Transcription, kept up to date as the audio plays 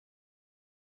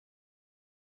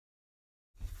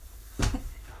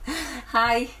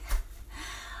Hi.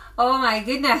 Oh my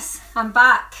goodness, I'm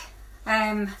back.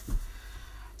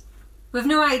 We've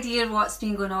no idea what's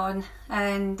been going on,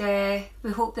 and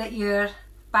we hope that you're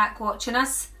back watching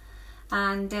us.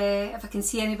 And if I can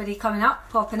see anybody popping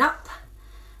up,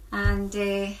 and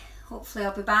hopefully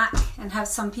I'll be back and have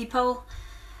some people.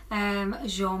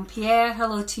 Jean-Pierre,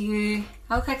 hello to you.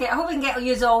 I hope I can get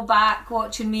you all back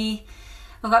watching me.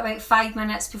 I've got about 5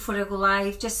 minutes before I go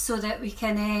live, just so that we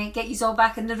can get you all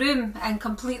back in the room and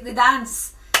complete the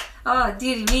dance. Oh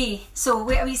dearie me. So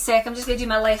wait a wee sec, I'm just going to do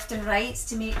my left and rights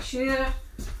to make sure.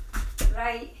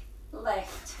 Right,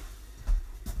 left.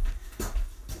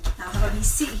 I'll have a wee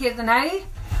seat here now.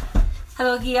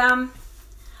 Hello Guillaume.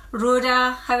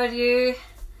 Rhoda, how are you?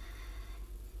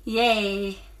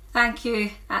 Yay, thank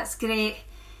you, that's great.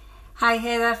 Hi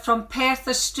Heather from Perth,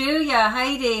 Australia.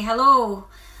 Heidi, hello.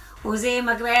 Jose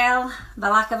Miguel,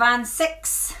 Balakavan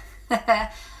 6.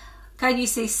 Can you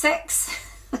say 6?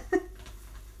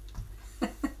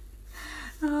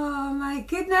 Oh my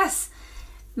goodness.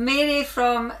 Mary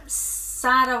from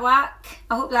Sarawak,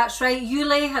 I hope that's right.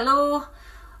 Yuli, hello.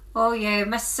 Oh yeah,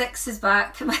 Miss 6 is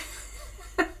back.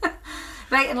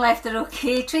 Right and left are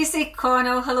okay. Tracy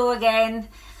Connell, hello again.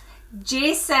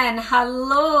 Jason,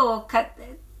 hello.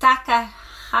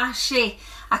 Takahashi,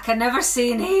 I can never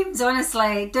say names,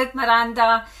 honestly. Doug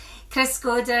Miranda, Chris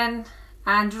Godin,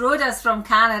 and Rhoda's from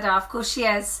Canada, of course she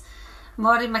is.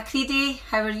 Maury McCready,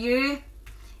 how are you?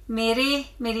 Mary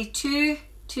 2,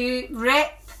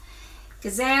 Rep,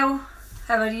 Gazelle,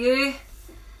 how are you?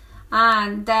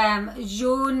 And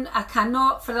Joan, I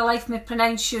cannot for the life of me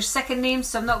pronounce your second name,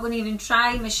 so I'm not going to even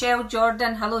try. Michelle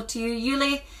Jordan, hello to you.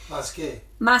 Yuli.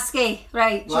 Maske,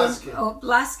 right. Blaske. Oh,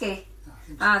 Blaske.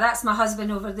 Ah, that's my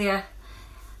husband over there.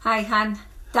 Hi, Han.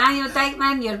 Daniel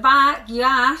Dykeman, you're back. You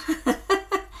are.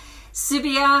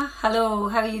 Subia, hello.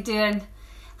 How are you doing?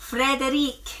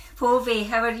 Frederic Povey,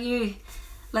 how are you?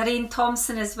 Lorraine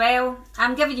Thompson as well.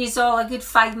 I'm giving you all a good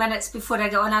 5 minutes before I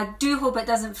get on. I do hope it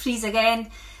doesn't freeze again.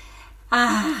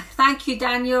 Thank you,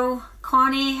 Daniel.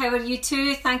 Connie, how are you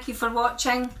too? Thank you for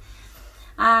watching.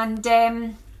 And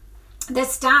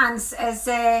this dance is,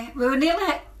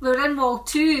 we're in wall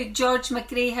 2. George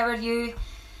McRae, how are you?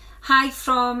 Hi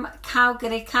from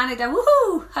Calgary, Canada.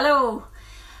 Woohoo! Hello.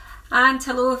 And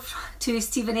hello to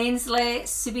Stephen Ainsley.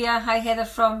 Subia, hi Heather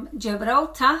from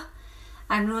Gibraltar.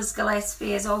 And Rose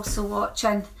Gillespie is also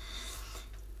watching.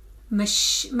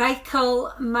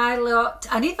 Michael Marlott.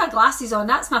 I need my glasses on,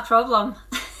 that's my problem.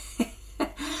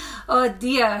 Oh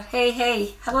dear.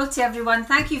 Hey. Hello to everyone.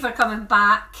 Thank you for coming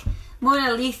back.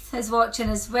 Mona Leith is watching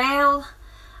as well.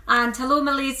 And hello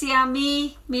Malaysia,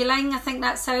 Ling, I think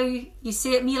that's how you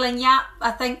say it, Ling Yap,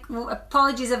 I think.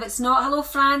 Apologies if it's not. Hello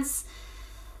France.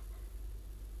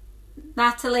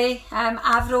 Natalie,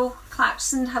 Avro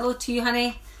Clarkson, hello to you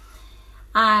honey.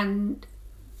 And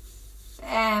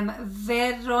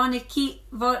Veronique,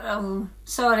 oh,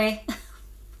 sorry.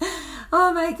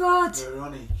 Oh my god.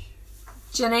 Veronique.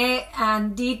 Jeanette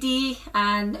and Didi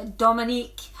and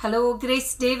Dominique, hello.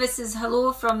 Grace Davis is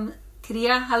hello from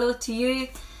Korea, hello to you.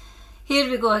 Here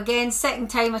we go again, second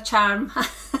time a charm.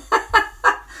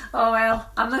 Oh well,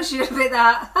 I'm not sure about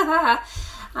that.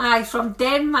 Hi, from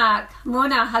Denmark,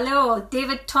 Mona, hello.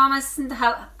 David Thomas,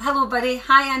 hello buddy.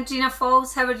 Hi Andrina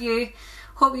Falls, how are you?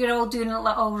 Hope you're all doing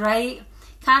all right.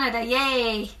 Canada,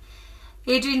 yay.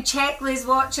 Adrian Checkley's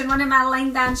watching, one of my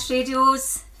line dance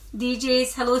radios.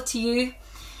 DJs, hello to you.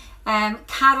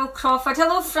 Carol Crawford,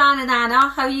 hello Fran and Anna,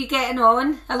 how are you getting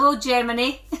on? Hello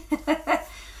Germany.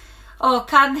 Oh,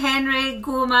 Karen Henry,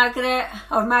 go Margaret,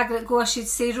 or Margaret go I should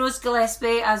say. Rose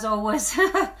Gillespie as always.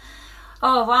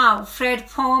 Oh wow, Fred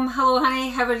Palm, hello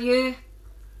honey, how are you?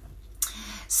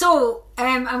 So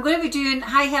I'm going to be doing,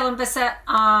 hi Helen Bissett,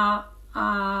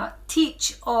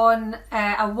 teach on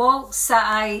a waltz that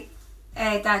I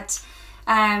did.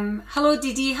 Hello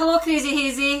Didi, hello Crazy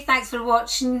Hazy, thanks for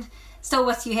watching. Still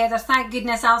with you Heather, thank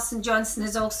goodness. Alison Johnson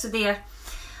is also there.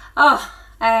 Oh,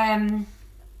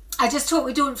 I just hope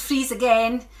we don't freeze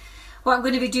again. What I'm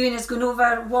going to be doing is going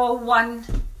over wall 1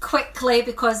 quickly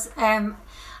because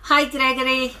hi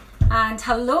Gregory, and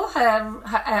hello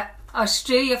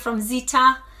Australia from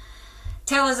Zita.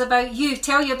 Tell us about you,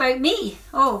 tell you about me.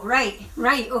 Oh right,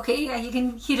 okay, yeah, you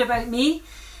can hear about me.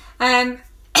 My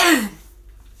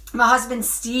husband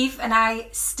Steve and I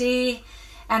stay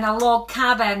in a log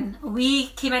cabin. We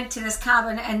came into this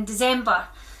cabin in December.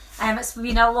 It's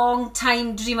been a long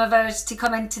time dream of ours to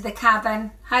come into the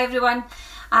cabin. Hi everyone.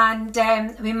 And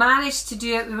we managed to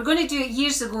do it. We were going to do it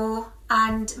years ago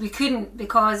and we couldn't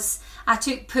because I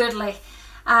took poorly.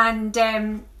 And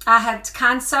I had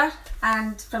cancer,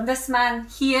 and from this man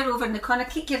here over in the corner,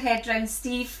 kick your head round,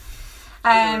 Steve.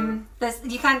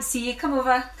 You can't see you. Come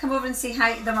over and say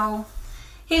hi to them all.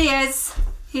 Here he is.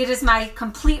 Here is my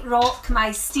complete rock,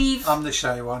 my Steve. I'm the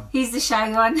shy one. He's the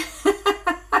shy one.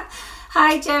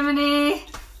 Hi, Germany,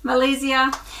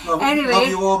 Malaysia. Anyway, love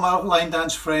you all, my line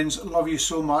dance friends. Love you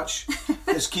so much.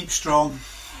 Let's keep strong.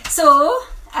 So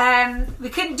we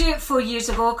couldn't do it 4 years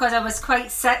ago because I was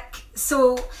quite sick.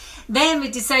 So then we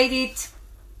decided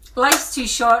life's too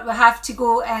short. We have to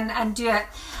go in and do it.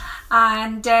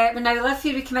 And when I live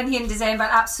here, we come in here in December,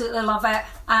 absolutely love it.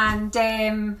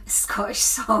 And Scottish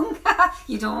song,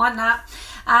 you don't want that.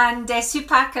 And Sue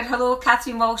Parker, hello,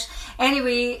 Catherine Walsh.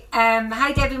 Anyway,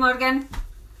 hi Debbie Morgan.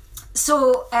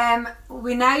 So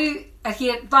we now are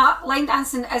here, but line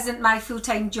dancing isn't my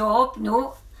full-time job,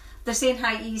 no. They're saying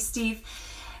hi to you, Steve.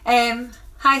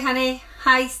 Hi honey,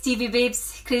 hi Stevie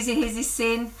Babes, Crazy Hazy's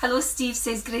saying, hello Steve,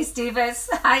 says Grace Davis.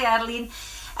 Hi Arlene.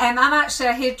 I'm actually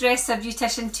a hairdresser,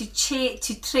 beautician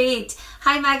to trade.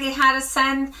 Hi Maggie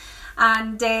Harrison.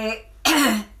 And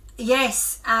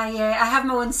yes, I have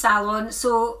my own salon,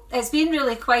 so it's been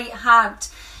really quite hard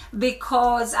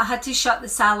because I had to shut the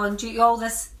salon due to all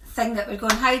this thing that we're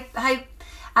going. Hi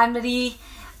Anne-Marie.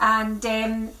 And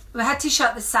we had to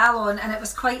shut the salon, and it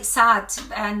was quite sad.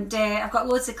 And I've got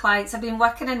loads of clients. I've been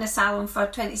working in the salon for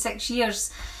 26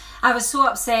 years. I was so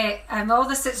upset all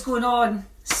this that's going on.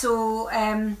 So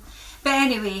but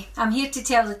anyway, I'm here to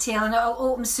tell the tale, and it'll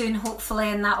open soon hopefully,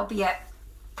 and that'll be it.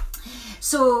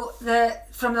 So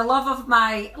from the love of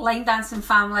my line dancing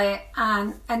family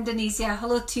and Indonesia,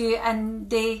 hello to you,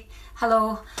 Indy,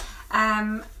 hello.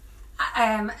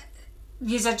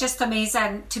 These are just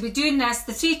amazing to be doing this.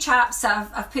 The three chaps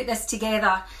that have put this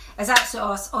together is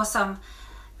absolutely awesome.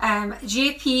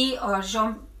 JP or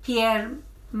Jean-Pierre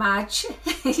Madge,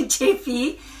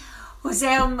 JP,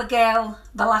 Jose Miguel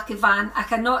Balakivan, I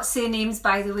cannot say names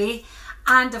by the way,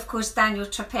 and of course Daniel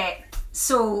Trapette.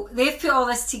 So they've put all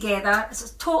this together.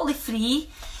 It's totally free.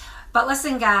 But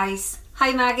listen guys,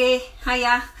 hi Maggie,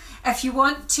 hiya. If you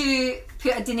want to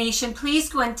put a donation, please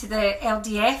go into the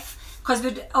LDF, because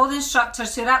all the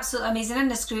instructors who are absolutely amazing in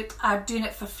this group are doing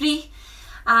it for free.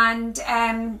 And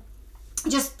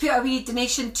just put a wee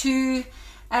donation to,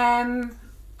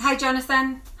 hi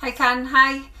Jonathan, hi Can,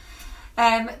 hi.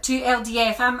 To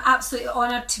LDF. I'm absolutely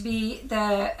honoured to be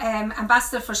the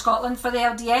ambassador for Scotland for the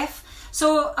LDF.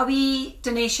 So a wee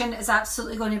donation is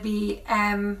absolutely going to be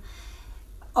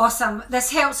awesome.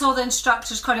 This helps all the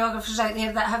instructors, choreographers out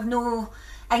there that have no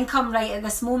income right at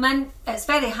this moment. It's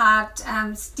very hard.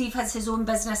 Steve has his own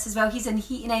business as well. He's in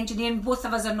heating engineering. Both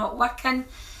of us are not working.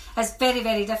 It's very,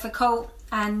 very difficult.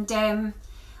 And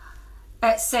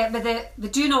it's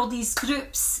with doing all these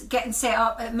groups, getting set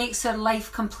up, it makes her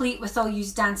life complete with all you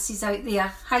dances out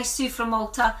there. Hi Sue from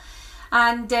Malta.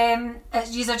 And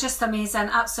these are just amazing,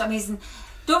 absolutely amazing.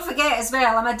 Don't forget as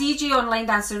well, I'm a DJ on Line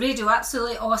Dancer Radio,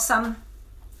 absolutely awesome.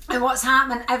 And what's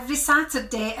happening every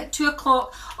Saturday at 2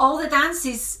 o'clock, all the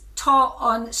dances taught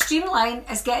on Streamline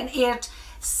is getting aired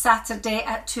Saturday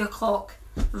at 2 o'clock.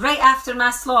 Right after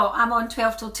my slot, I'm on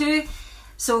 12 till 2.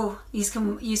 So you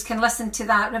can listen to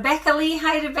that. Rebecca Lee,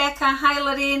 hi Rebecca, hi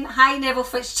Lorraine, hi Neville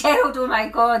Fitzgerald, oh my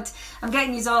god, I'm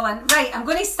getting you all in. Right, I'm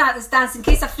going to start this dance in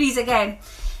case I freeze again.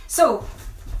 So,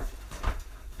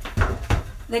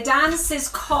 the dance is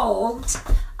called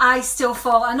I Still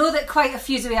Fall. I know that quite a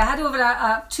few of you, I had over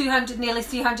a 200, nearly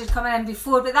 300 coming in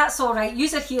before, but that's alright,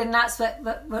 use it here and that's what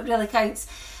really counts.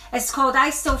 It's called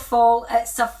I Still Fall.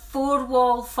 It's a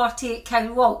 4-wall 48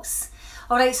 count waltz.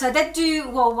 Alright, so I did do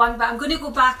wall 1, but I'm going to go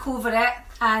back over it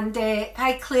and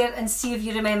hi Claire, and see if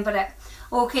you remember it.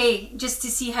 Okay, just to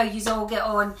see how you all get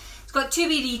on. It's got two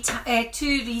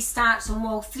restarts on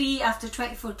wall 3 after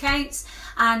 24 counts,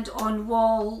 and on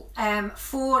wall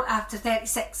 4 after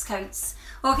 36 counts.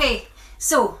 Okay,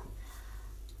 so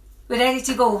we're ready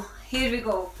to go. Here we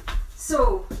go.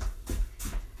 So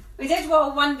we did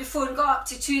wall 1 before and got up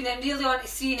to 2, and then really on to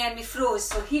 3, and then we froze.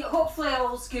 So hopefully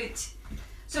all's good.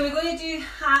 So we're going to do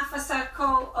half a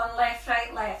circle on left,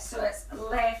 right, left. So it's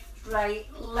left, right,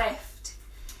 left.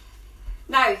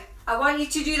 Now, I want you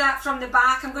to do that from the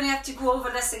back. I'm going to have to go over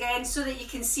this again so that you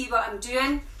can see what I'm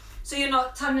doing. So you're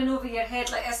not turning over your head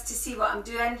like this to see what I'm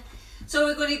doing. So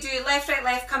we're going to do left, right,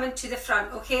 left, coming to the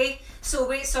front, okay? So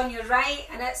weight's on your right,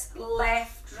 and it's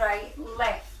left, right,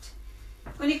 left.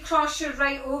 When you cross your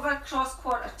right over, cross,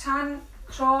 quarter, turn,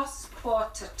 cross,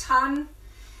 quarter, turn.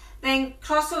 Then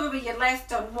cross over with your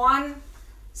left on 1,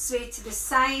 sway to the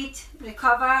side,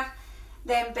 recover,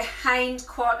 then behind,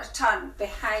 quarter turn,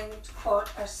 behind,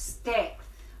 quarter step.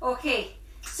 Okay,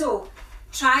 so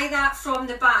try that from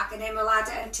the back and then we'll add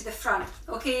it into the front.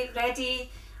 Okay,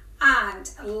 ready? And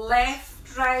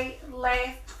left, right,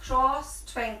 cross,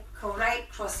 twinkle, right,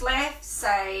 cross, left,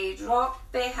 side,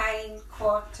 rock, behind,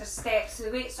 quarter step. So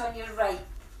the weight's on your right.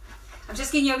 I'm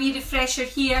just giving you a wee refresher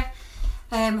here.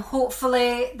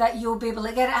 Hopefully that you'll be able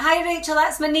to get it. Hi Rachel,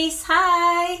 that's my niece.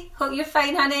 Hi, hope you're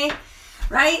fine, honey.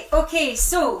 Right, okay,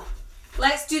 so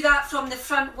let's do that from the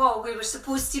front wall where we're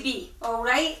supposed to be. All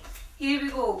right, here we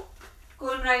go.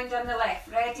 Going round on the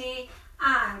left. Ready?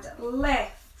 And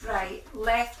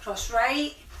left, cross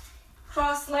right,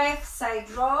 cross left, side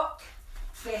rock,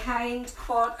 behind,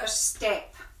 quarter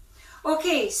step.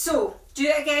 Okay, so do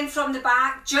it again from the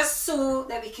back just so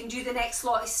that we can do the next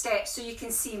lot of steps so you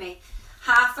can see me.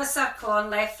 Half a circle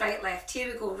on left, left.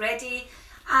 Here we go. Ready?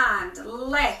 And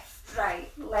left,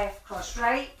 cross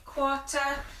right,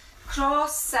 quarter,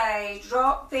 cross, side,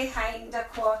 rock, behind, a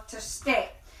quarter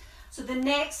step. So the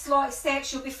next lot of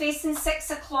steps, you'll be facing 6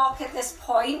 o'clock at this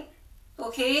point.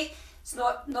 Okay? It's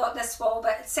not this wall,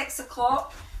 but at 6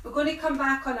 o'clock. We're going to come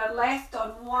back on our left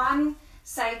on one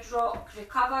side rock,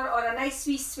 recover, or a nice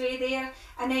wee sway there,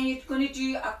 and then you're going to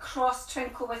do a cross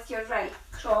twinkle with your right.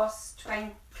 Cross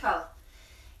twinkle.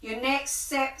 Your next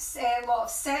steps, lot of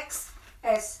 6,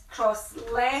 is cross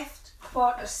left,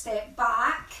 quarter step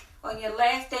back on your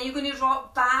left. Then you're going to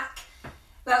rock back.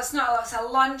 Well, it's not a lot, it's a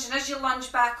lunge, and as you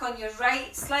lunge back on your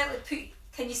right, slightly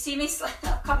put, can you see me?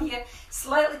 I'll come here,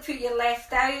 slightly put your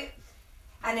left out,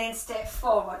 and then step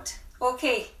forward.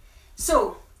 Okay,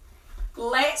 so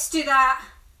let's do that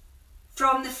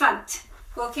from the front.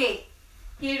 Okay,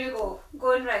 here we go,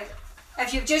 going right.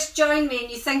 If you've just joined me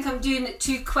and you think I'm doing it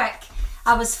too quick,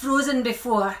 I was frozen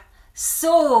before.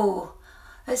 So,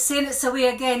 it's saying it's away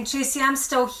again. Tracy, I'm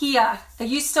still here. Are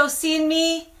you still seeing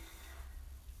me?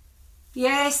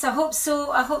 Yes, I hope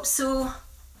so, I hope so.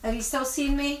 Are you still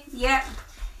seeing me? Yep.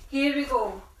 Here we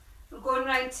go. We're going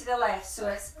round to the left. So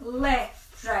it's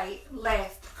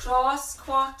left, cross,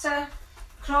 quarter,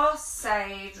 cross,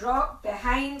 side, rock,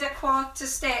 behind, a quarter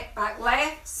step, back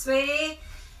left, sway,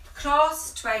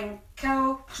 cross,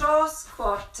 twinkle, cross,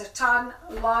 quarter, turn,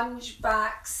 lunge,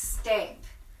 back, step.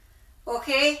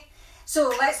 Okay,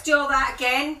 so let's do all that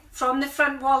again from the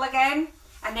front wall again,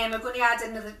 and then we're going to add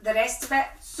in the rest of it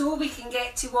so we can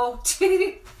get to wall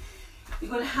 2.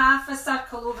 You're going half a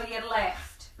circle over your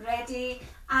left. Ready?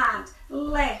 And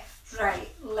left,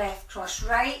 cross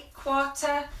right,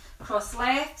 quarter, cross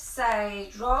left,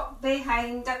 side, rock,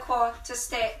 behind, a quarter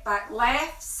step, back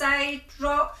left, side,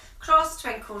 rock, cross,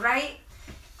 twinkle right,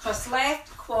 cross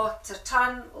left, quarter,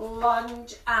 turn,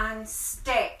 lunge and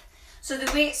step. So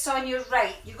the weight's on your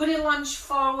right. You're going to lunge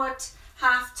forward,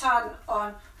 half turn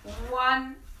on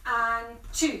 1 and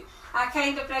 2. I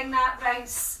kind of bring that round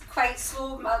quite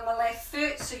slow with my left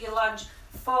foot, so you lunge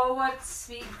forward,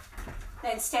 sweep,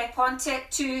 then step onto it,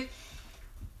 2,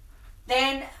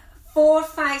 then 4,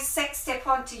 5, 6, step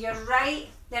onto your right,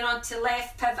 then onto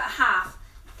left, pivot half.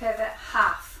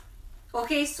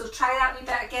 Okay, so try that wee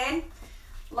bit again.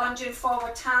 Lunging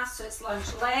forward half, so it's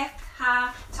lunge left,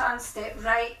 half, turn, step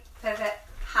right, pivot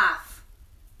half.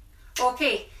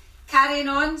 Okay, carrying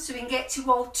on so we can get to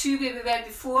wall 2 where we were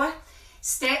before.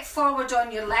 Step forward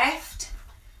on your left,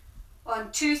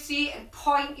 on 2, 3, and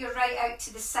point your right out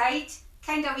to the side.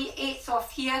 Kind of a wee 8th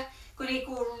off here. Going to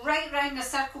go right round the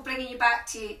circle, bringing you back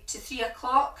to 3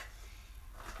 o'clock.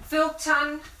 Full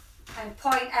turn and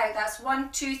point out. That's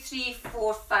 1, 2, 3,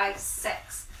 4, 5,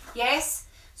 6. Yes?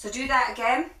 So do that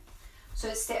again. So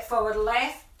it's step forward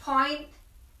left, point,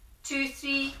 2,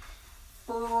 3,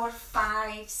 4,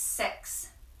 5, 6.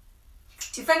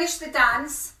 To finish the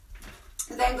dance,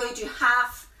 we're then going to do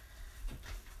half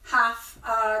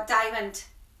diamond.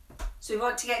 So we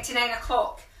want to get to 9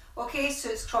 o'clock. Okay, so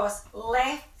it's cross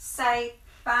left, side,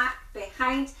 back,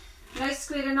 behind. Now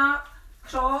squaring up,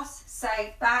 cross,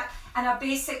 side, back, and a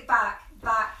basic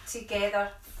back together,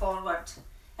 forward.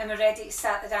 And we're ready to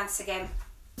start the dance again.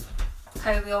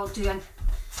 How are we all doing?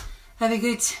 Are we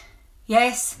good?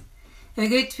 Yes? Are we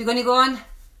good? We're going to go on.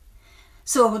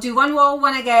 So we'll do one wall,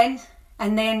 one again,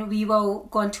 and then we will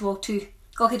go on to wall 2.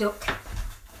 Okie doke.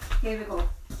 Here we go.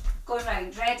 Going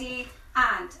round. Ready?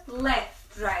 And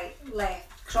left, left.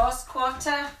 Cross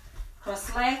quarter,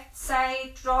 cross left,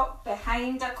 side, rock,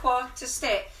 behind, a quarter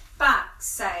step, back,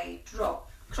 side,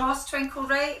 rock, cross, twinkle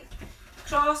right,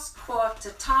 cross,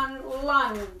 quarter, turn,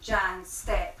 lunge and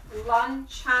step,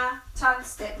 lunge, half, turn,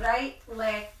 step right,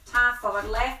 left, half, forward,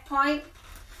 left point,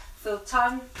 full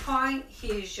turn, point,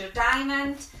 here's your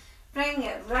diamond, bring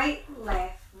it right,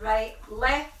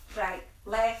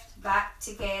 left, back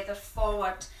together,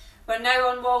 forward. We're now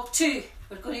on wall 2,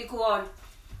 we're going to go on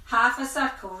half a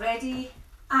circle, ready,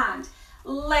 and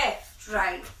left,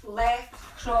 right, left,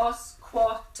 cross,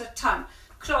 quarter, turn,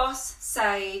 cross,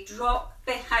 side, rock,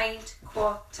 behind,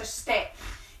 quarter, step.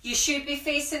 You should be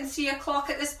facing 3 o'clock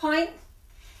at this point.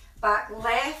 Back,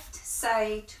 left,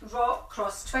 side, rock,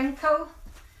 cross, twinkle,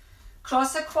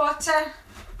 cross a quarter,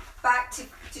 back to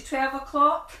 12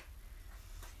 o'clock,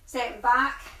 step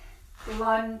back,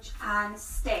 lunge and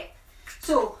step.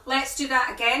 So let's do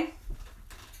that again.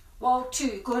 Wall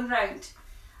 2, going round,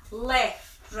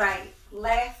 left, right,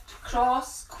 left,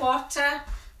 cross, quarter,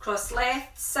 cross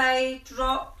left, side,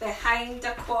 rock, behind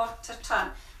a quarter, turn,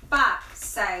 back,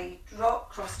 side, rock,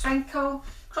 cross, twinkle,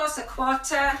 cross a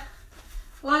quarter,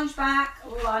 lunge back,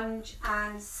 lunge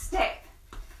and step.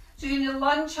 So you're going to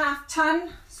lunge, half turn,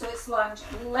 so it's lunge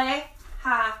left,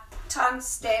 half, turn,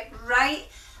 step right,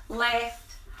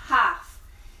 left, half.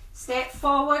 Step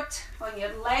forward on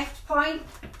your left point,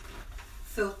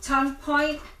 full turn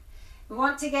point. We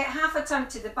want to get half a turn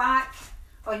to the back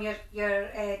on your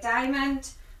diamond,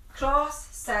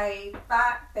 cross, side,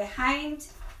 back, behind,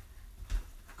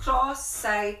 cross,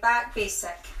 side, back,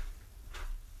 basic.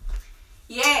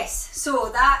 Yes, so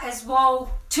that is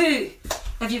wall 2.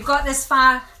 If you've got this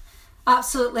far,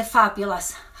 absolutely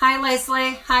fabulous. Hi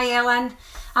Leslie, hi Ellen,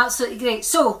 absolutely great.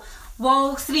 So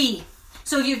wall 3.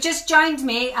 So if you've just joined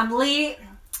me, I'm late.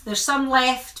 There's some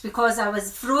left because I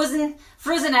was frozen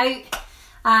out,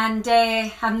 and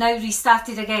I'm now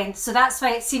restarted again. So that's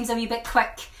why it seems a wee bit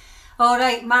quick. All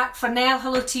right, Mark Fernell,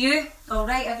 hello to you. All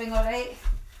right, everything all right?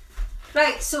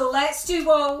 Right, so let's do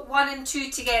wall 1 and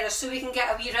 2 together so we can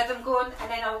get a wee rhythm going, and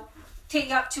then I'll take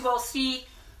you up to wall 3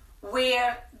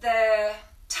 where the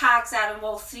tags are in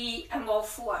wall 3 and wall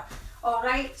 4. All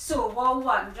right, so wall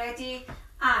 1, ready,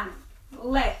 and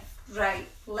left, right,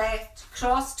 left,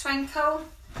 cross, twinkle,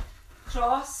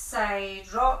 cross,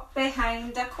 side, rock,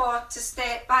 behind a quarter,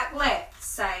 step back, left,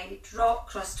 side, rock,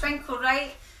 cross, twinkle,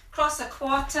 right, cross a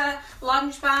quarter,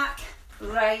 lunge back,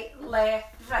 right,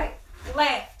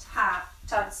 left, half,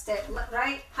 turn, step,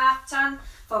 right, half turn,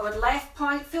 forward, left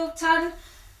point, full turn.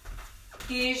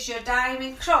 Here's your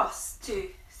diamond, cross, 2,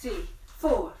 3,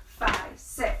 4, 5,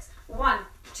 6, 1,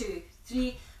 2,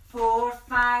 3, 4,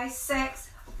 5, 6,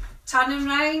 turning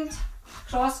round,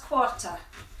 cross quarter,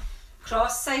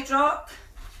 cross side rock,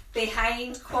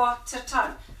 behind quarter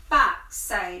turn, back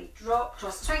side rock,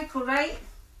 cross twinkle right,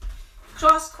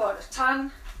 cross quarter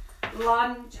turn,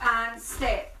 lunge and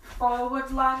step, forward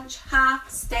lunge, half,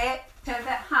 step, pivot,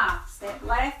 half, step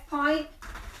left point,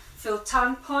 full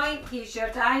turn point, here's your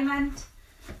diamond,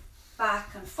 back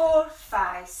and 4,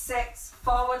 5, 6,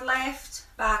 forward left,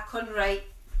 back on right.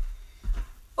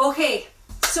 Okay,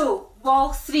 so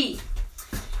wall 3,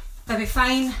 maybe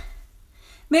fine.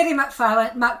 Mary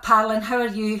McParlin, how are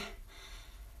you?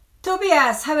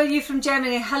 Tobias, how are you from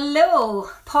Germany? Hello.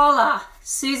 Paula,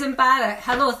 Susan Barrett,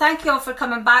 hello. Thank you all for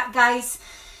coming back, guys.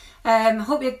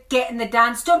 Hope you're getting the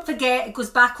dance. Don't forget, it goes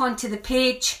back onto the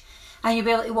page and you'll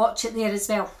be able to watch it there as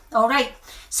well. All right,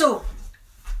 so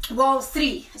wall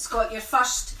 3, it's got your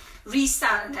first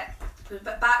restart in it,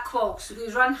 back waltz. So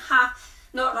we run half,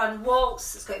 not run,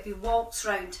 waltz, it's got to be waltz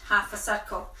round, half a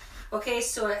circle. Okay,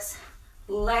 so it's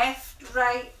left,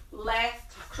 right,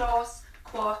 left, cross,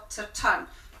 quarter, turn,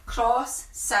 cross,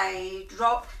 side,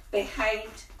 rock, behind,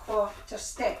 quarter,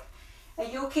 step. Are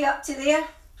you okay up to there?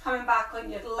 Coming back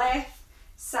on your left,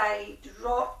 side,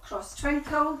 rock, cross,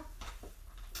 twinkle,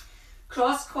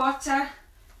 cross, quarter,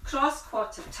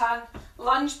 turn,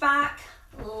 lunge back,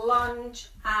 lunge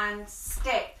and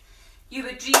step. You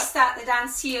would restart the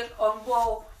dance here on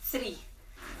wall 3.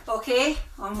 Okay,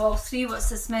 on wall 3, what's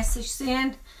this message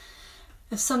saying?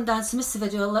 If some dance missed the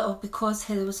video a little because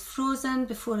Heather was frozen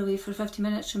before away for 50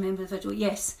 minutes, remember the video.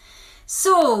 Yes.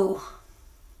 So,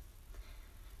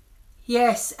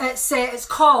 yes, it's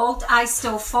called I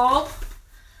Still Fall.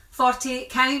 48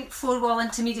 count, 4 wall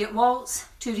intermediate waltz,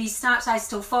 2 restarts, I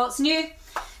Still Fall. It's new,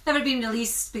 never been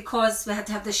released because we had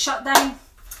to have this shutdown.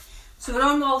 So we're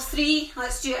on wall 3,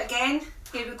 let's do it again.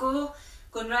 Here we go,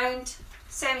 going round,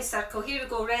 semicircle, here we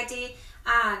go, ready,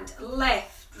 and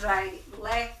left, right,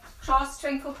 left, cross,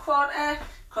 twinkle, quarter,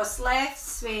 cross left,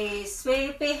 sway,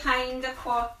 sway, behind a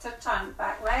quarter, turn,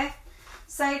 back left,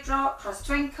 side rock, cross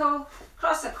twinkle,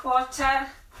 cross a quarter.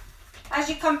 As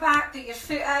you come back, put your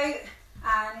foot out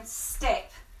and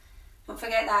step. Don't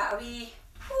forget that, a wee,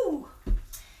 woo.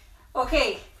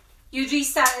 Okay, you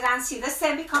restart the dance here. This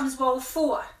then becomes wall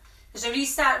 4. There's a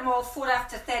restart in wall 4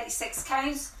 after 36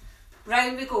 counts.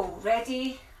 Round we go,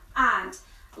 ready, and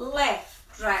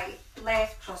left, right,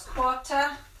 left, cross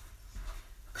quarter,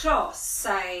 cross,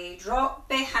 side, rock,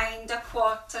 behind a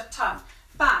quarter, turn,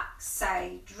 back,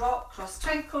 side, rock, cross,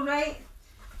 twinkle right,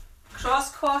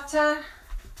 cross quarter,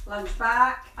 lunge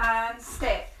back and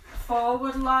step,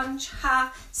 forward lunge,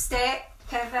 half, step,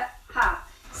 pivot,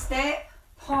 half, step,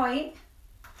 point,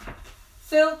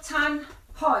 full turn,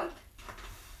 point.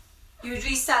 You would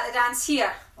restart the dance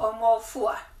here on wall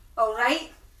 4,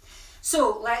 alright?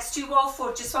 So let's do wall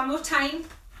 4 just one more time.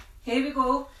 Here we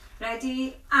go,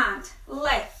 ready, and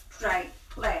left, right,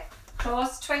 left,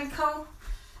 cross, twinkle,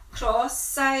 cross,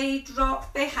 side,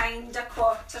 drop, behind, a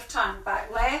quarter, turn,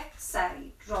 back, left,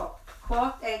 side, drop,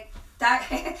 quarter,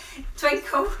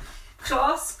 twinkle,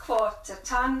 cross, quarter,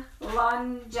 turn,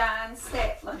 lunge and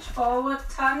step, lunge forward,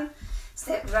 turn,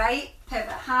 step right, pivot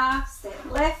half, step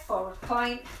left, forward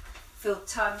point, full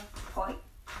turn, point.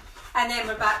 And then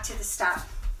we're back to the start.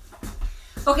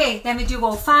 Okay, then we do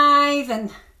wall 5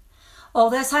 and all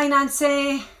this. Hi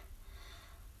Nancy,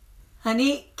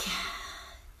 Anik.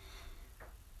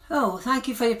 Oh, thank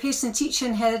you for your patient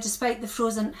teaching, Heather, despite the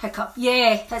frozen hiccup.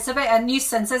 Yeah, it's a bit of a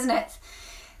nuisance, isn't it?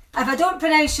 If I don't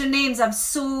pronounce your names, I'm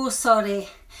so sorry.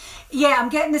 Yeah, I'm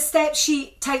getting the step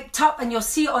sheet typed up and you'll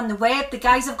see it on the web. The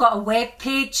guys have got a web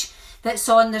page that's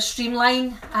on the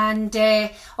Streamline and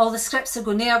all the scripts are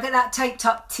going there. I'll get that typed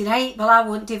up tonight. Well, I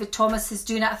won't. David Thomas is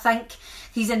doing it, I think.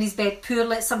 He's in his bed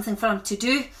poorly. It's something for him to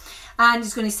do. And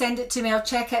he's going to send it to me. I'll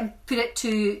check it and put it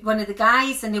to one of the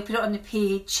guys and they'll put it on the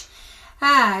page.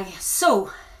 Aye,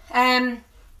 so,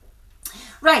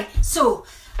 right, so,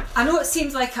 I know it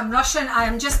seems like I'm rushing. I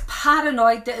am just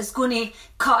paranoid that it's going to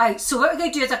cut out. So what we're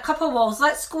going to do is a couple of walls.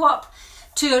 Let's go up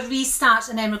to a restart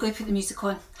and then we're going to put the music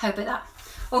on. How about that?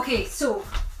 Okay, so,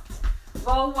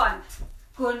 wall 1,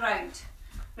 going round.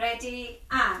 Ready,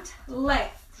 and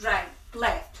left, right,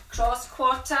 left. Cross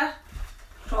quarter,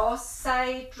 cross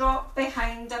side, drop,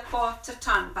 behind, a quarter,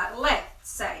 turn, back, left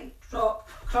side, drop,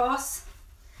 cross,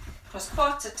 cross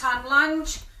quarter, turn,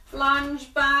 lunge,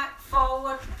 lunge, back,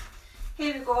 forward.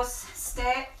 Here we go,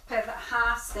 step, pivot,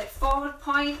 half, step forward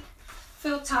point,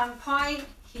 full turn point,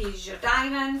 here's your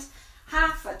diamond,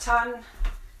 half a turn,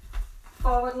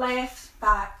 forward left,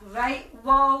 back, right,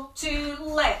 wall 2,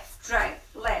 left, right,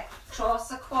 left,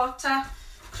 cross a quarter,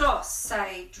 cross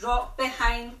side, drop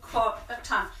behind, quarter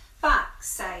turn, back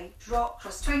side, drop,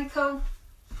 cross twinkle,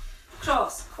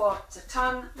 cross, quarter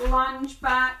turn, lunge,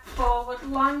 back, forward,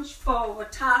 lunge,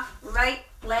 forward, half, right,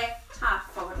 left,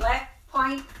 half, forward, left,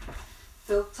 point,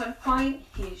 full turn point,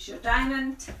 here's your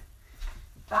diamond,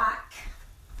 back.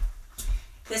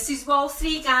 This is wall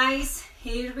 3, guys.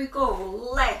 Here we go,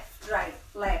 left, right,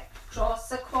 left,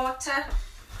 cross a quarter,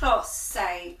 cross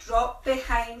side, drop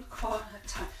behind, quarter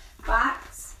turn, back,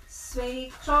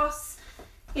 sway, cross,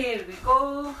 here we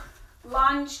go,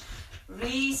 lunge,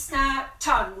 restart,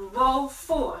 turn, wall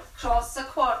 4, cross a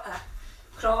quarter,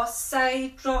 cross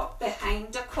side, drop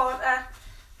behind a quarter,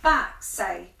 back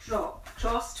side, drop,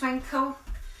 cross twinkle,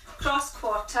 cross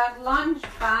quarter, lunge,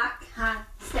 back, hand,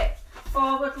 step,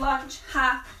 forward lunge,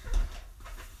 half,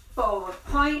 forward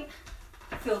point,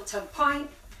 full turn point,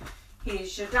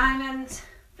 here's your diamond,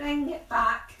 bring it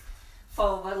back,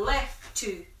 forward left,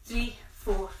 2, 3,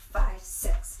 4, 5,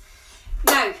 6.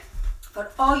 Now,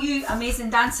 for all you amazing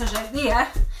dancers out there,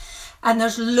 and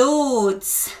there's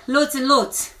loads and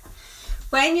loads,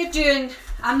 when you're doing,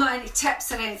 I'm not any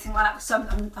tips or anything like that, so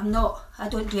I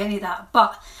don't do any of that,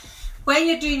 but when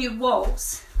you're doing your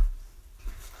waltz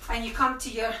and you come to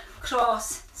your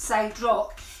cross side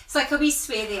rock, it's like a wee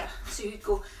sway there, so you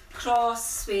go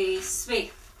cross, sway,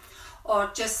 sway, or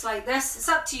just like this. It's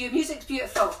up to you. Music's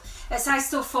beautiful. It's I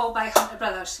Still Fall by Hunter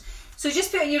Brothers. So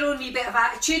just put in your own wee bit of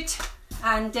attitude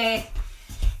and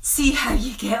see how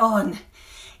you get on.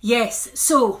 Yes,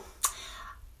 so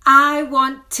I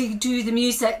want to do the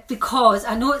music because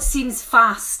I know it seems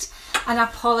fast and I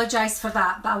apologise for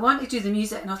that, but I want to do the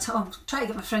music and I'll try to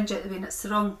get my fringe out of the way and it's the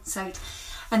wrong side.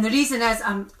 And the reason is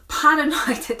I'm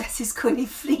paranoid that this is going to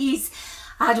freeze.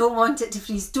 I don't want it to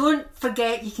freeze. Don't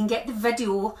forget you can get the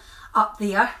video up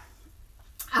there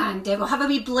and we'll have a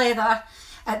wee blether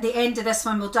at the end of this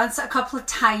one. We'll dance it a couple of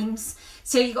times.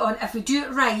 So you go on, if we do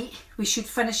it right, we should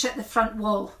finish at the front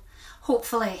wall,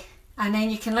 hopefully. And then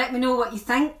you can let me know what you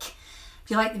think.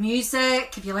 If you like the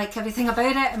music, if you like everything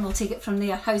about it, and we'll take it from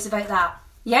there. How's about that?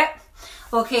 Yep.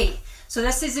 Okay, so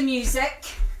this is the music.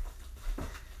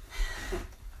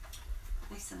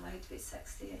 Nice and loud, about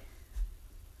 60.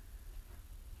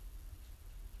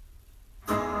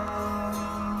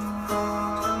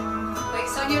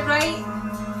 Weights on your right.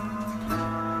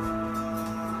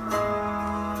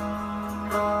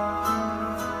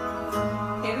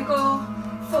 Here we go.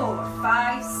 4,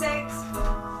 5, 6.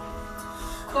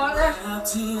 Quarter,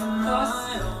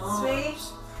 cross, sway,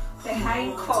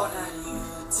 behind quarter,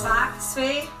 back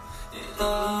sway,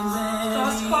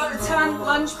 Cross quarter turn,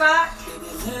 lunge back.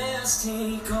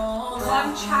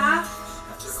 Lunge half.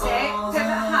 Step,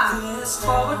 pivot half.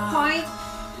 Forward point.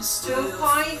 Full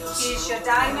point. Use your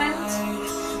diamond.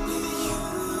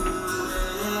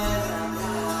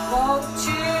 Wall 2.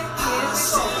 Here we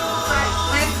go. Right,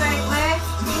 left, right, left.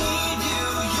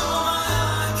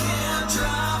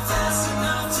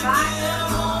 Back.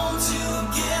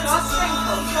 Cross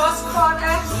wrinkle. Cross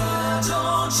quarter.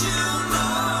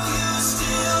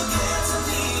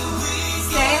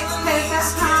 Step, pivot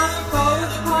half.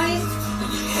 Forward point.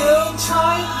 Full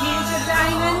point. Use your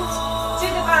diamond. To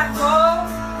the back wall.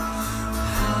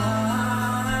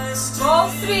 Wall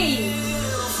 3.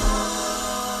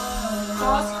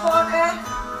 Cross quarter,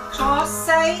 cross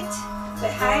side,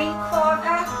 behind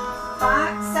quarter,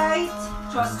 back side,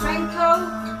 cross wrinkle,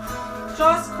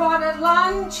 cross quarter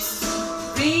lunge,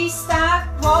 restart,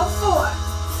 wall 4.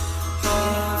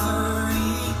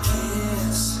 Every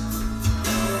kiss,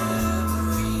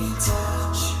 every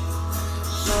touch,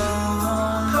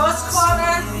 cross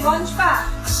quarter, lunge back.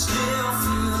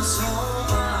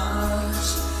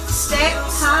 Step,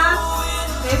 half,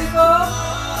 there we go.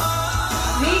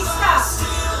 Restart.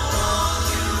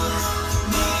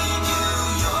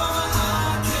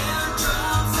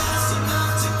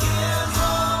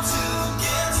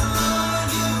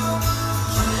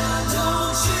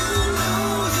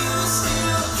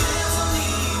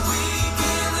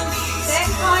 Set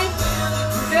point,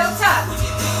 full tap.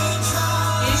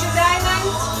 Use your diamond.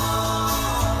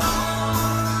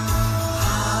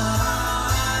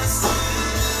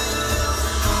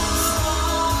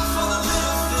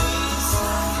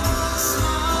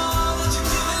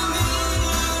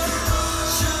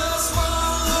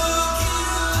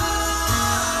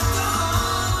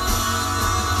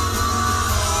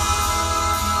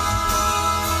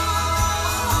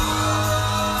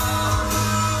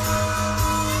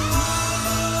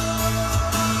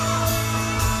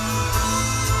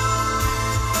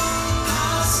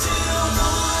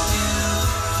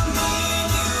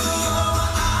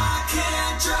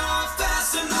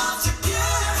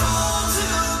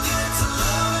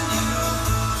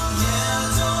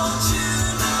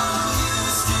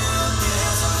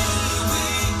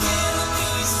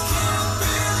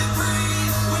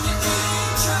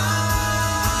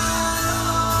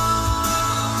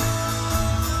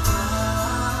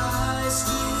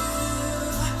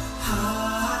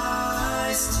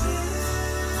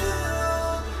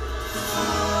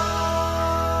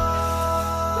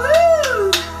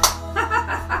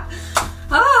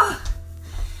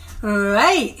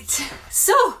 Right,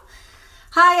 so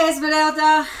hi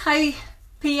Esmeralda, hi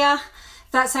Pia,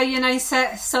 that's how you announce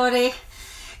it, sorry.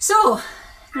 So,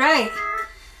 right,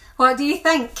 what do you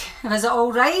think? Was it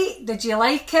alright? Did you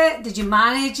like it? Did you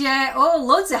manage it? Oh,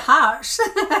 loads of hearts.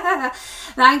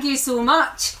 Thank you so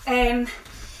much.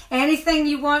 Anything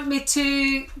you want me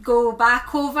to go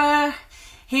back over?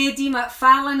 Hey Dee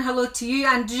McFarlane, hello to you.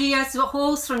 Andreas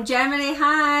Holz from Germany,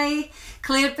 hi.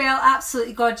 Claire Bell,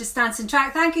 absolutely gorgeous dancing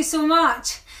track. Thank you so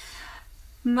much.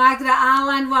 Margaret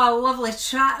Allen, wow, lovely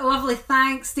track, lovely,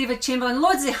 thanks. David Chamberlain,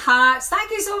 loads of hearts.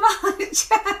 Thank you so much.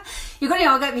 You're going to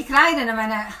all get me crying in a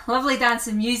minute. Lovely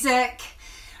dancing music.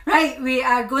 Right, we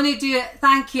are going to do it.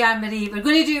 Thank you, Anne-Marie. We're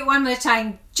going to do it one more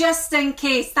time, just in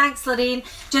case. Thanks, Lorraine.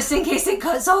 Just in case it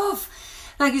cuts off.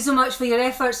 Thank you so much for your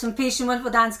efforts and patient,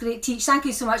 wonderful dance, great teach. Thank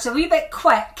you so much. A wee bit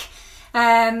quick.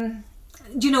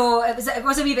 You know, it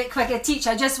was a wee bit quick to teach.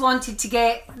 I just wanted to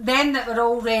get them that were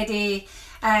already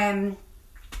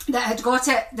that had got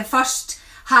it the first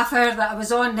half hour that I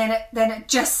was on. Then it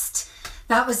just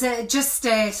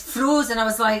froze, and I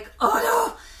was like, oh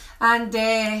no, and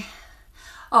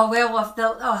oh well,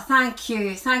 thank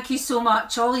you so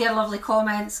much, all your lovely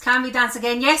comments. Can we dance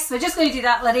again? Yes, we're just going to do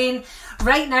that, Lorraine.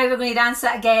 Right now we're going to dance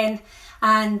it again,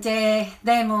 and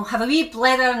then we'll have a wee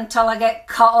blather until I get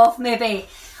cut off maybe.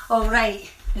 Alright,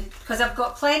 because I've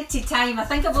got plenty of time. I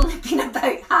think I've only been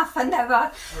about half an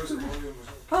hour. How's the volume?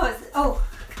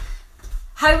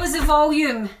 How was the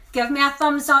volume? Give me a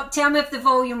thumbs up. Tell me if the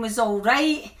volume was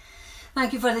alright.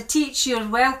 Thank you for the teach. You're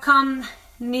welcome.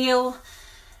 Neil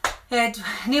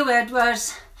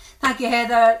Edwards. Thank you,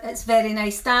 Heather. It's very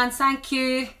nice dance. Thank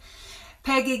you.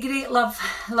 Peggy, great, love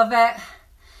it.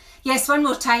 Yes, one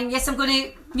more time. Yes, I'm going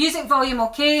to... Music volume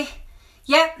okay?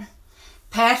 Yep.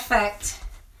 Perfect.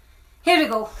 Here we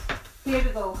go.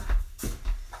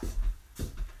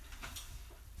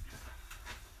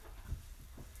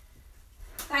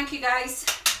 Thank you, guys.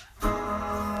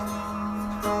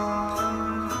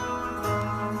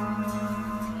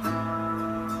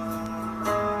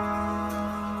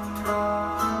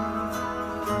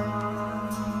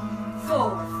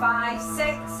 4, 5, 6.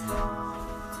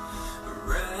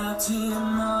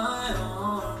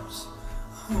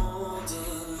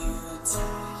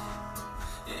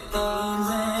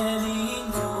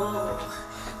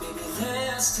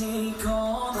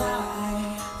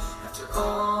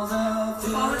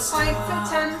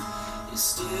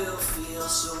 feel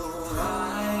so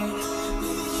right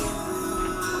with you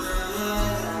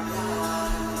and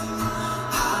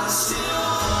I still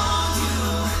want you,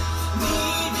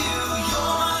 need you,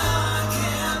 you're mine. I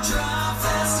can't drive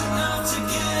fast enough to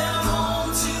get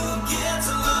home, to get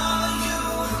to love you.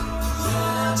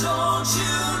 Yeah, don't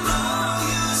you know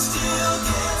you still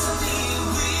get to me,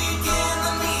 weak in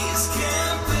the knees,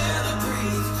 can't barely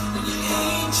breathe, and you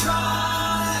ain't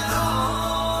trying at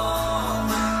all.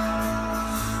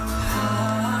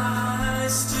 I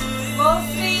still Both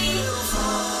feet.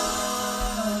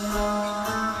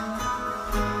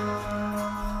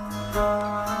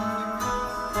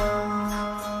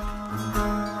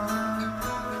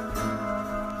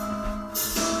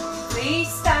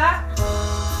 Restart.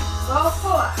 Roll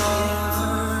forward.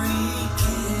 every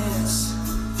kiss,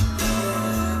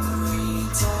 every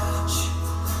touch,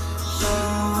 you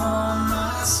on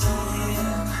my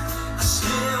skin. I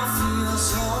still feel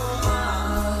so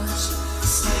much,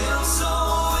 still so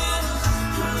in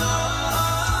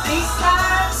love.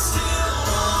 Restart. Still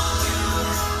want you,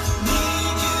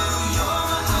 need you, you're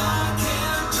mine. I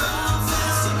can't drive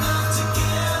fast enough to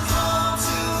get home,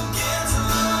 to get to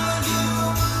love you.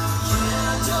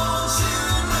 Yeah, don't you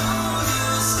know you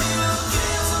still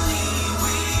get to me,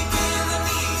 weak in the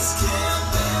knees, can't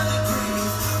barely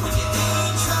breathe, when you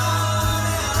ain't trying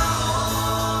at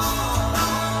all.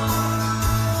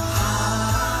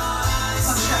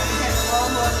 I'm trying to get the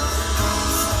wrong one.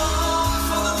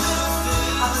 For the little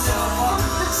things Have a little walk.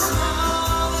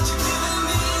 that you're giving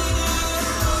me,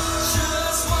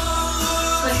 just one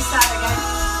look. Restart again.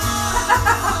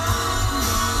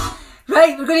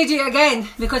 Right, we're going to do it again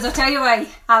because I'll tell you why.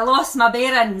 I lost my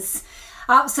bearings.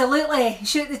 Absolutely.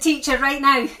 Shoot the teacher right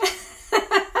now.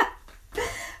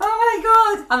 Oh my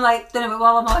god. I'm like, doing it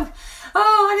while I'm on.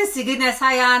 Oh, honest to goodness.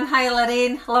 Hi Anne. Hi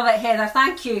Lorraine. Love it, Heather.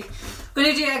 Thank you. Going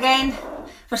to do it again.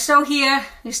 We're still here.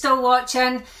 You're still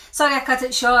watching. Sorry I cut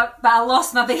it short, but I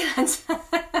lost my bearings.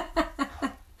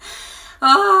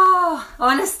 Oh,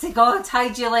 honest to God. Hi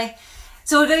Julie.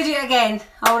 So we're going to do it again,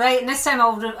 alright, and this time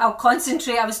I'll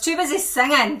concentrate. I was too busy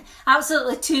singing,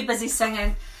 absolutely too busy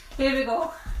singing. Here we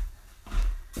go.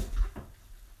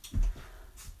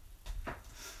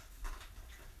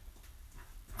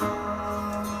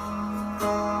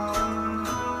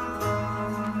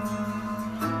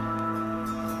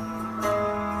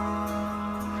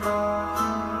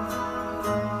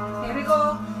 Here we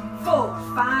go. 4,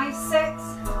 5, 6.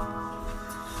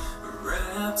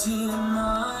 Wrapped in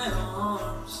my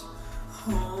arms,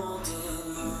 holding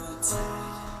you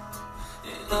tight,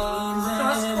 and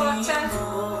Cross ain't quarter. letting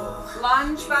go.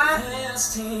 Lunge back.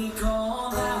 Let's take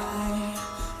all that.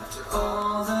 After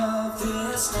all of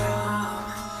this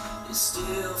time, it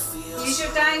still feels Use your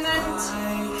so diamond.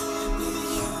 right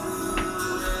with you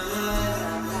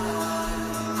and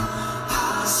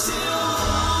I still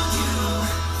want you,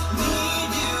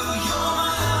 need you, you're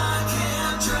mine. I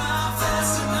can't drive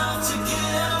fast enough to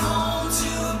get home,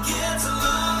 to get to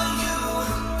love you.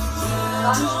 Yeah,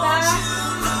 Lunge don't back. you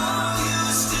know you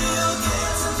still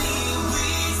get to me,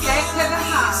 weak Step to the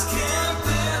half. can't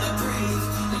barely breathe,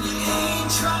 and you ain't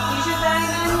trying Use your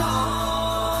diamond.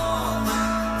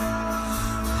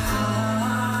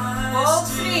 All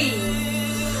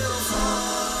 3.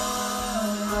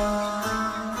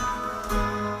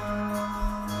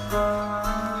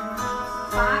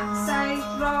 Backside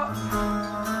rock.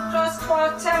 Cross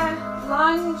quarter.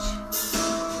 Lunge.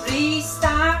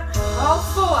 Restart. Roll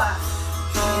forward.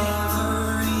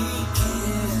 Every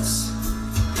kiss,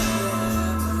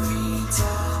 every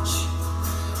touch,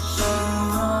 you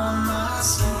on my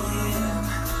skin.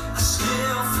 I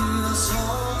still feel so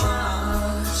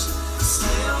much,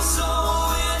 still so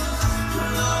in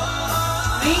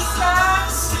love. Restart.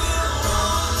 Still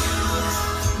want you,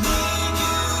 need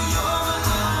you, you're mine.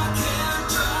 I can't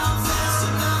drive fast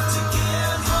enough to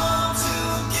get home, to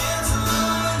get to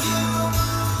love you.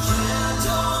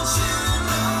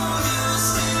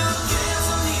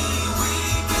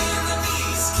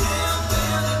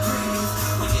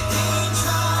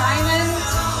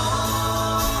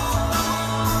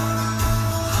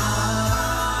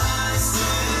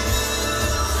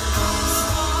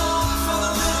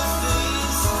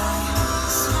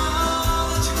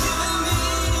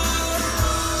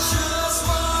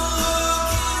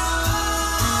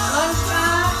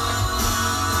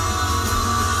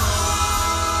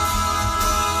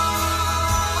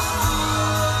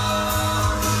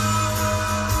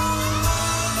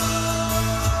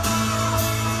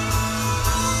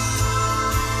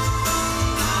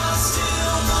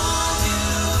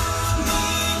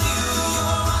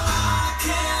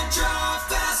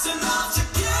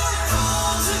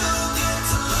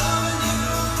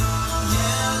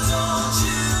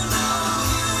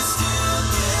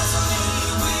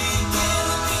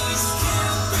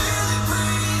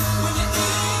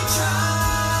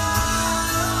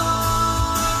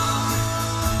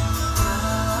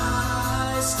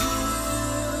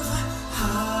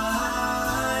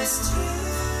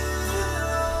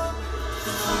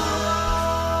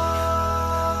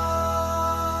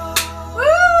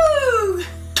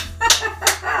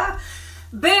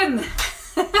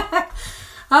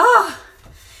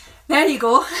 there you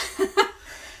go.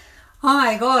 Oh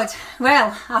my God.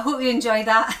 Well, I hope you enjoyed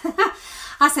that.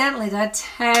 I certainly did.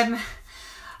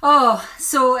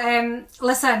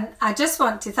 Listen, I just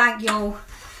want to thank you all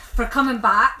for coming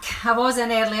back. I was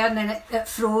in earlier and then it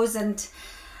froze, and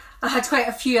I had quite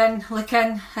a few in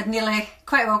looking. Had nearly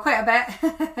quite a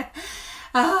bit.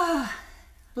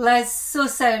 Liz, so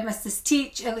sad, missed this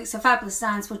teach. It looks a fabulous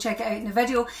dance. We'll check it out in the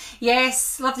video.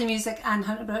 Yes, love the music and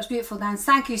Hunter Brothers, beautiful dance.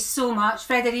 Thank you so much.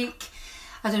 Frederic,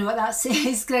 I don't know what that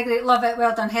says. Gregory, love it.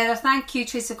 Well done, Heather. Thank you,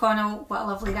 Tracy O'Connell. What a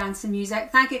lovely dance and music.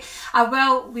 Thank you.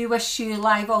 We wish you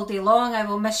live all day long. I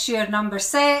will miss your number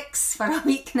 6 for a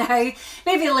week now.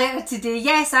 Maybe later today.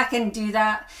 Yes, I can do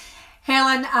that.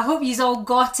 Helen, I hope you all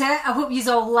got it. I hope you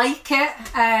all like it.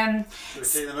 Should we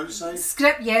take them outside?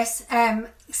 Script, yes.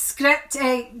 Script,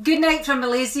 good night from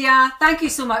Malaysia. Thank you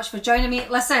so much for joining me.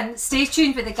 Listen, stay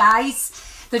tuned with the guys.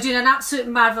 They're doing an absolute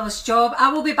marvellous job.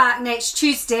 I will be back next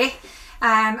Tuesday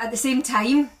at the same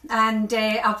time, and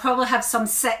I'll probably have some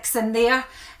 6 in there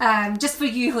just for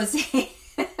you, Jose.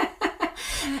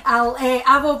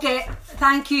 I will get,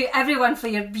 thank you everyone for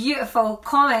your beautiful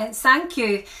comments. Thank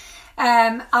you.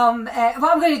 What I'm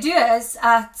going to do is,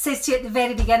 I said to you at the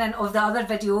very beginning of the other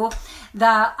video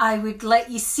that I would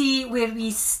let you see where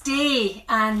we stay,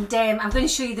 and I'm going to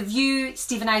show you the view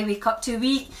Steve and I wake up to.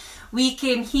 We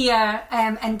came here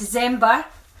in December,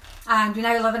 and we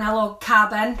now live in a log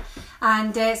cabin,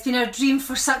 and it's been our dream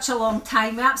for such a long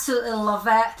time. We absolutely love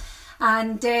it,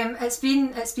 and it's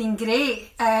been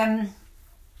great.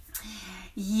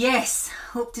 Yes,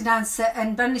 hope to dance it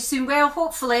in Burnley soon. Well,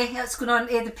 hopefully it's going on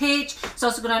to the page. It's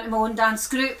also going on to my own dance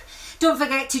group. Don't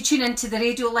forget to tune into the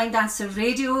radio, Line Dancer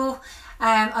Radio.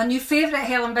 A new favourite,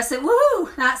 Helen Bissett. Woo!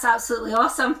 That's absolutely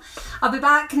awesome. I'll be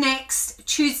back next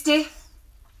Tuesday,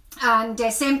 and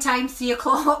same time, 3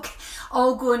 o'clock.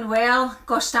 All going well.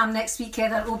 Gosh damn, next week,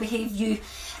 Heather, will behave you.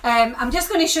 I'm just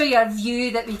going to show you our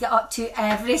view that we get up to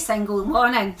every single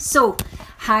morning. So,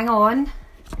 hang on.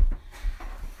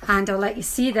 And I'll let you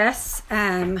see this.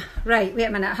 Right, wait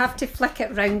a minute, I have to flick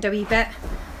it round a wee bit.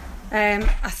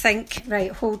 I think,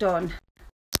 right, hold on.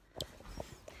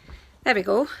 There we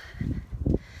go.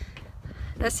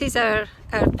 This is our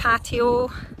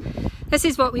patio. This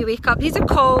is what we wake up. These are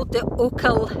called the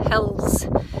Oakhill Hills.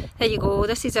 There you go,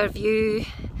 this is our view.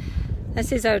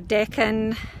 This is our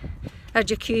decking, our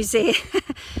jacuzzi,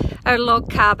 our log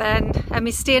cabin, and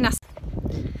we stay in a...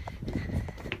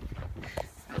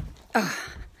 Oh.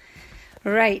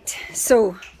 Right,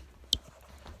 so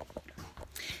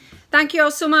thank you all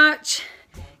so much.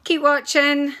 Keep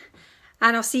watching,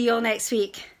 and I'll see you all next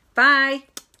week. Bye.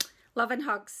 Love and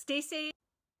hugs. Stay safe.